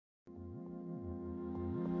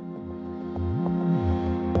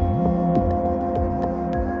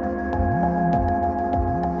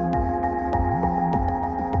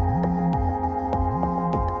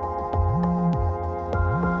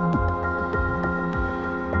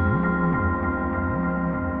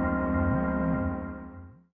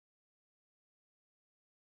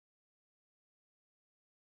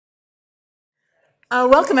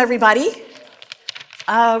Welcome, everybody.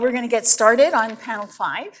 We're going to get started on panel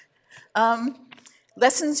 5.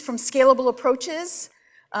 Lessons from Scalable Approaches.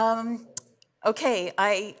 Okay,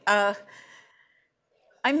 I'm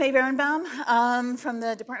Berenbaum from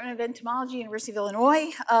the Department of Entomology, University of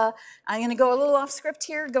Illinois. I'm going to go a little off script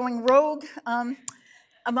here, going rogue.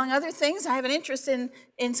 Among other things, I have an interest in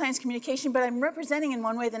science communication, but I'm representing in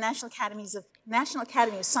one way the National Academy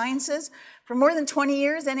of Sciences. For more than 20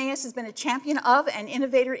 years, NAS has been a champion of and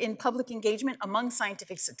innovator in public engagement among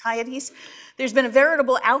scientific societies. There's been a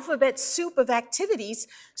veritable alphabet soup of activities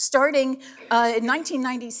starting in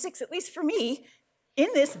 1996, at least for me, in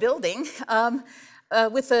this building,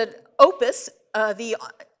 with the Opus, the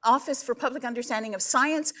Office for Public Understanding of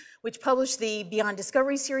Science, which published the Beyond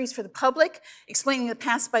Discovery series for the public, explaining the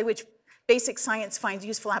paths by which basic science finds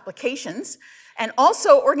useful applications, and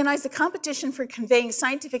also organized a competition for conveying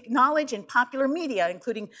scientific knowledge in popular media,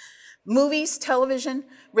 including movies, television,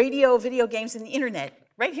 radio, video games, and the internet.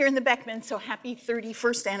 Right here in the Beckman, so happy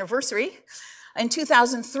 31st anniversary. In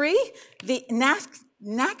 2003, the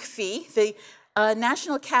NACFI, the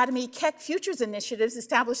National Academy Keck Futures Initiatives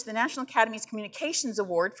established the National Academy's Communications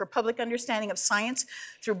Award for Public Understanding of Science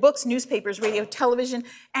through books, newspapers, radio, television,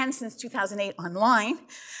 and since 2008 online.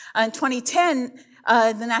 In 2010,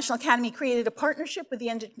 the National Academy created a partnership with the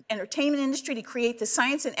entertainment industry to create the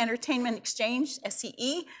Science and Entertainment Exchange,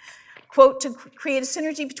 SCE, quote, to create a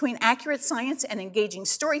synergy between accurate science and engaging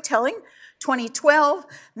storytelling. 2012,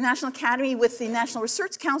 the National Academy with the National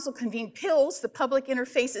Research Council convened PILS, the Public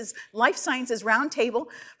Interfaces Life Sciences Roundtable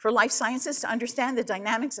for life sciences, to understand the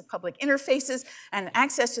dynamics of public interfaces and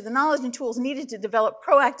access to the knowledge and tools needed to develop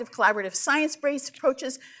proactive, collaborative, science-based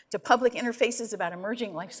approaches to public interfaces about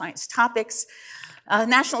emerging life science topics.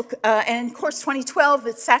 And of course, 2012,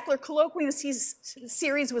 the Sackler Colloquia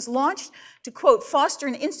series was launched to, quote, foster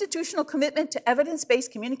an institutional commitment to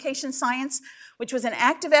evidence-based communication science, which was an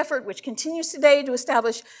active effort which continues today to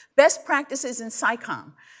establish best practices in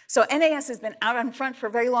SciComm. So NAS has been out on front for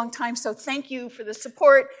a very long time, so thank you for the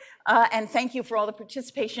support, and thank you for all the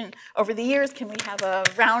participation over the years. Can we have a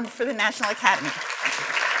round for the National Academy?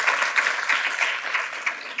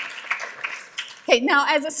 Okay, now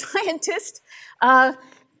as a scientist,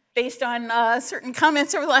 based on certain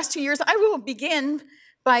comments over the last 2 years, I will begin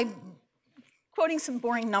by quoting some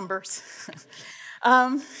boring numbers.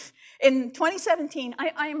 In 2017,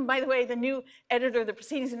 I am, by the way, the new editor of the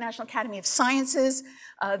Proceedings of the National Academy of Sciences,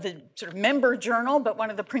 the sort of member journal, but one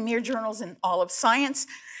of the premier journals in all of science.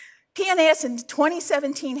 PNAS in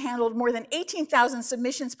 2017 handled more than 18,000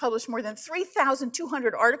 submissions, published more than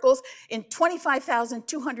 3,200 articles in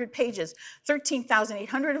 25,200 pages,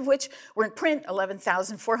 13,800 of which were in print,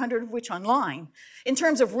 11,400 of which online. In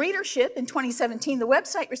terms of readership, in 2017, the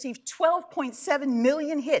website received 12.7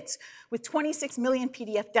 million hits with 26 million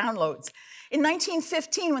PDF downloads. In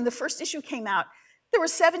 1915, when the first issue came out, there were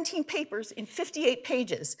 17 papers in 58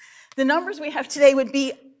 pages. The numbers we have today would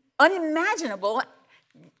be unimaginable,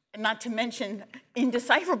 not to mention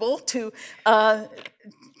indecipherable to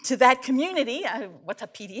that community. What's a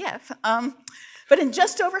PDF? But in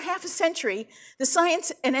just over half a century, the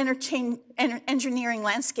science and engineering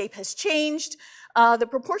landscape has changed. The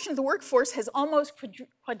proportion of the workforce has almost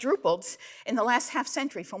quadrupled in the last half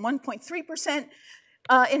century, from 1.3% in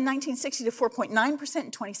 1960 to 4.9%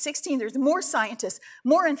 in 2016. There's more scientists,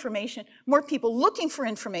 more information, more people looking for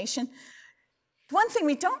information. One thing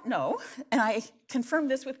we don't know, and I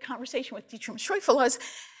confirmed this with conversation with Dietrich Schäufele, is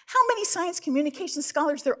how many science communication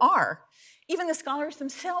scholars there are. Even the scholars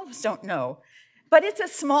themselves don't know, but it's a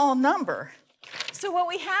small number. So what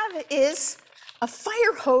we have is a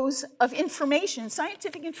fire hose of information,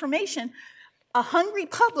 scientific information, a hungry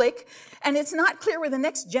public, and it's not clear where the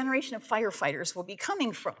next generation of firefighters will be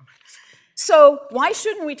coming from. So why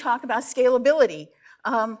shouldn't we talk about scalability?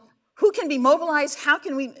 Who can be mobilized? How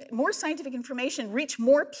can more scientific information reach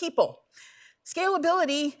more people?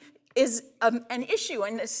 Scalability is an issue,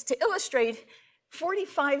 and to illustrate,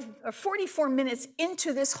 44 minutes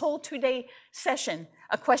into this whole 2-day session,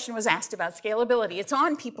 a question was asked about scalability. It's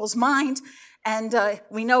on people's mind, and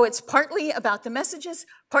we know it's partly about the messages,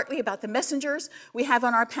 partly about the messengers. We have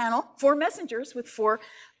on our panel 4 messengers with 4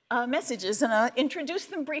 messages, and I'll introduce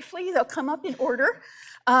them briefly. They'll come up in order.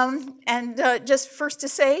 Just first to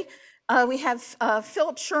say, we have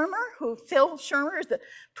Phil Schirmer is the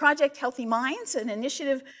Project Healthy Minds, an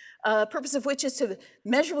initiative, purpose of which is to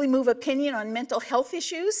measurably move opinion on mental health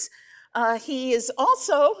issues. He was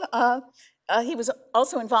also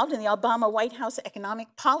involved in the Obama White House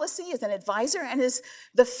economic policy as an advisor, and is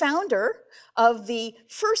the founder of the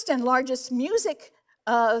first and largest music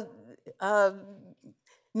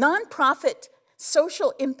nonprofit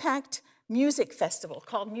social impact music festival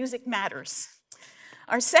called Music Matters.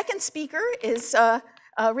 Our second speaker is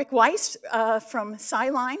Rick Weiss from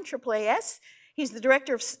Sciline, AAAS. He's the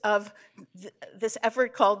director of this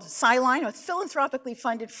effort called Sciline, a philanthropically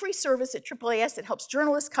funded free service at AAAS that helps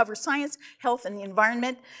journalists cover science, health, and the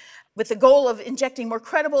environment with the goal of injecting more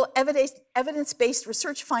credible, evidence-based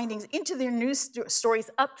research findings into their news stories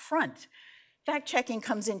up front. Fact-checking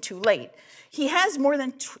comes in too late. He has more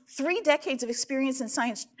than 3 decades of experience in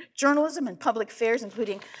science journalism and public affairs,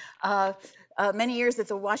 including many years at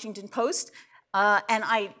the Washington Post. And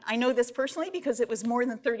I know this personally because it was more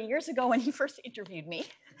than 30 years ago when he first interviewed me.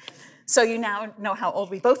 So you now know how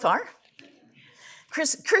old we both are.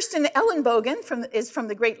 Kirsten Ellenbogen is from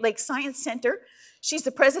the Great Lakes Science Center. She's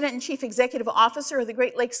the president and chief executive officer of the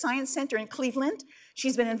Great Lakes Science Center in Cleveland.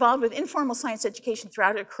 She's been involved with informal science education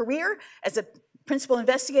throughout her career as a principal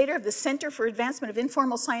investigator of the Center for Advancement of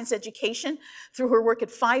Informal Science Education through her work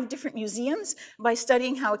at 5 different museums by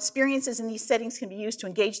studying how experiences in these settings can be used to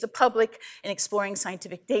engage the public in exploring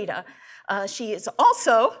scientific data. She is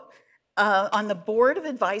also on the board of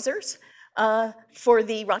advisors for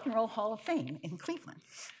the Rock and Roll Hall of Fame in Cleveland.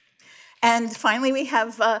 And finally, we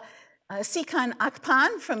have Sikan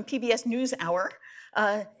Akpan from PBS NewsHour.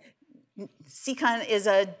 Sikan is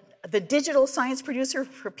the digital science producer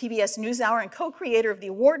for PBS NewsHour and co-creator of the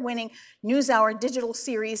award-winning NewsHour digital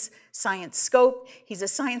series Science Scope. He's a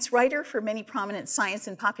science writer for many prominent science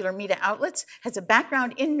and popular media outlets, has a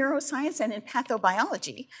background in neuroscience and in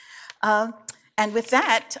pathobiology. And with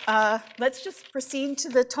that, let's just proceed to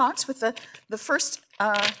the talks with the first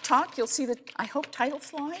talk. You'll see the, I hope, title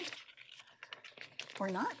slide, or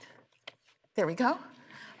not. There we go.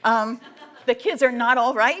 The kids are not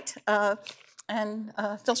all right. And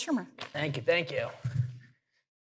Phil Schirmer. Thank you, thank you.